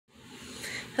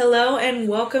Hello and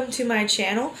welcome to my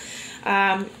channel,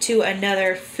 to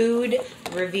another food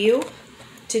review.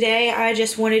 Today I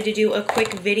just wanted to do a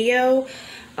quick video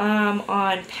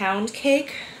on pound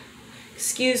cake.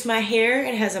 Excuse my hair,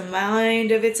 it has a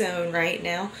mind of its own right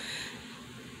now.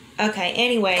 Okay,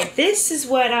 anyway, this is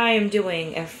what I am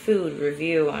doing a food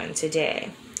review on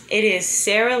today. It is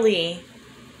Sara Lee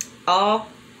all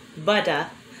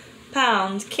butter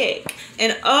pound cake.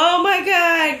 And oh my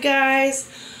god, guys,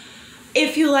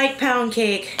 if you like pound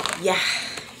cake, yeah,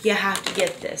 you have to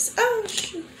get this. Oh,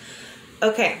 shoot.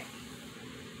 Okay.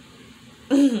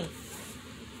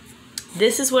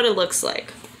 This is what it looks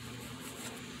like.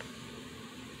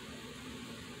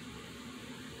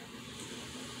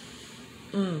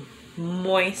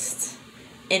 Moist.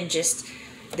 And just,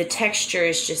 the texture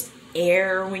is just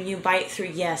air when you bite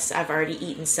through. Yes, I've already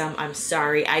eaten some. I'm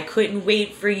sorry. I couldn't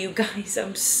wait for you guys.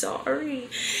 I'm sorry.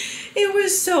 It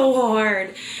was so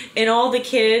hard. And all the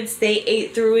kids, they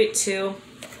ate through it too.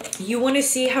 You want to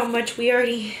see how much we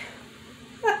already...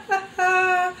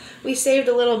 we saved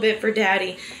a little bit for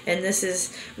Daddy. And this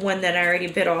is one that I already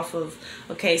bit off of.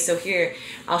 Okay, so here,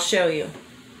 I'll show you.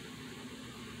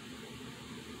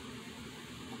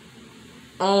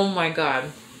 Oh my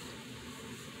god.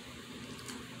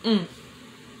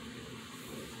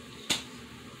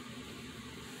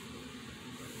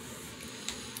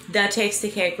 That takes the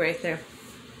cake right there.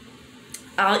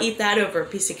 I'll eat that over a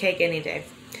piece of cake any day.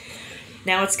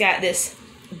 Now it's got this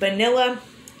vanilla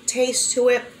taste to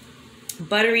it,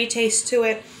 buttery taste to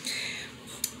it,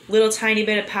 little tiny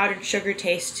bit of powdered sugar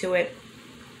taste to it,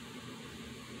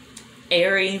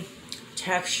 airy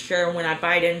texture when I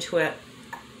bite into it,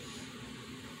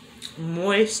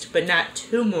 moist but not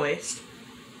too moist.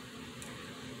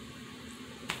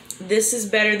 This is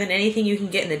better than anything you can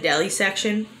get in the deli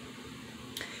section.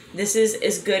 This is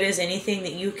as good as anything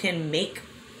that you can make.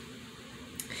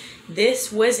 This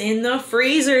was in the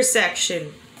freezer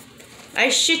section. I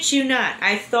shit you not.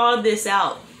 I thawed this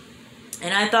out.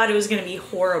 And I thought it was going to be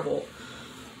horrible.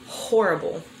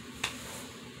 Horrible.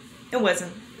 It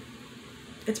wasn't.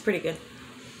 It's pretty good.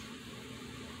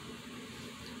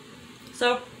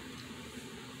 So,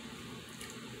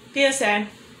 PSA.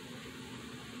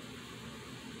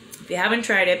 If you haven't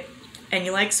tried it, and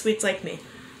you like sweets like me,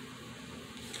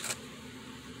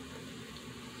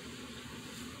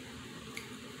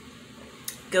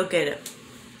 go get it.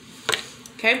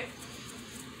 Okay?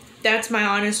 That's my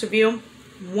honest review.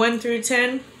 1 through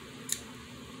 10.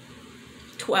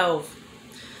 12.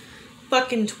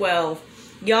 Fucking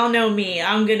 12. Y'all know me.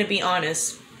 I'm gonna be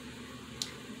honest.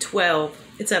 12.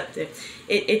 It's up there.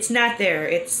 It's not there.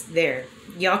 It's there.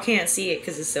 Y'all can't see it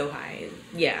because it's so high.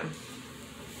 Yeah.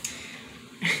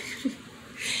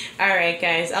 Alright,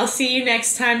 guys. I'll see you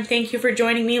next time. Thank you for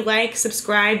joining me. Like,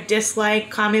 subscribe, dislike,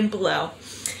 comment below.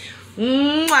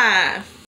 Mwah!